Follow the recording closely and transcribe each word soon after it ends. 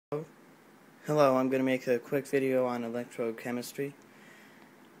Hello, I'm going to make a quick video on electrochemistry,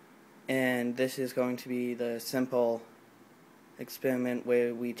 and this is going to be the simple experiment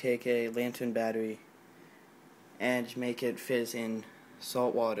where we take a lantern battery and make it fizz in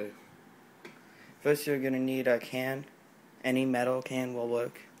salt water. First you're going to need a can. Any metal can will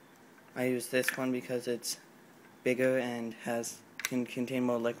work. I use this one because it's bigger and can contain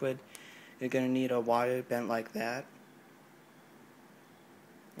more liquid. You're going to need a wire bent like that.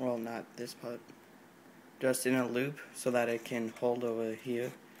 Well, not this part. Just in a loop so that it can hold over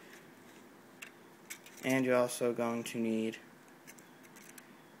here. And you're also going to need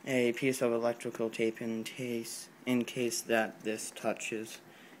a piece of electrical tape in case that this touches.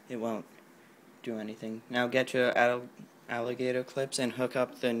 It won't do anything. Now get your alligator clips and hook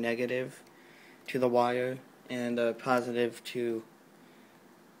up the negative to the wire and the positive to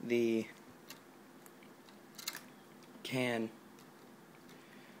the can.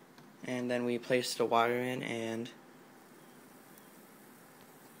 And then we place the wire in, and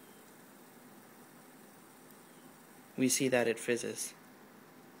we see that it fizzes.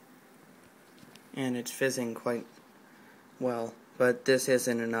 And it's fizzing quite well, but this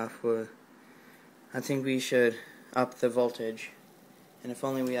isn't enough. I think we should up the voltage, and if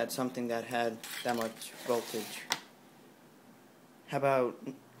only we had something that had that much voltage. How about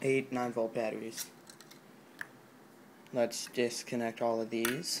 8 9-volt batteries? Let's disconnect all of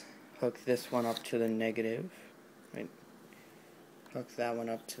these. Hook this one up to the negative. Right. Hook that one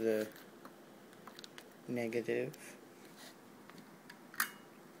up to the negative.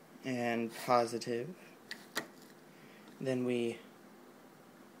 And positive. Then we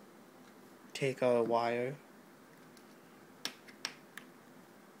take our wire,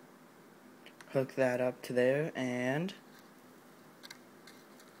 hook that up to there, and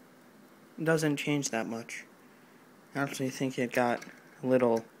it doesn't change that much. I actually think it got a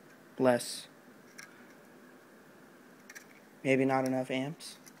little less, maybe not enough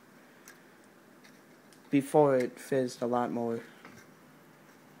amps. Before it fizzed a lot more.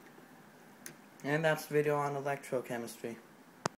 And that's the video on electrochemistry.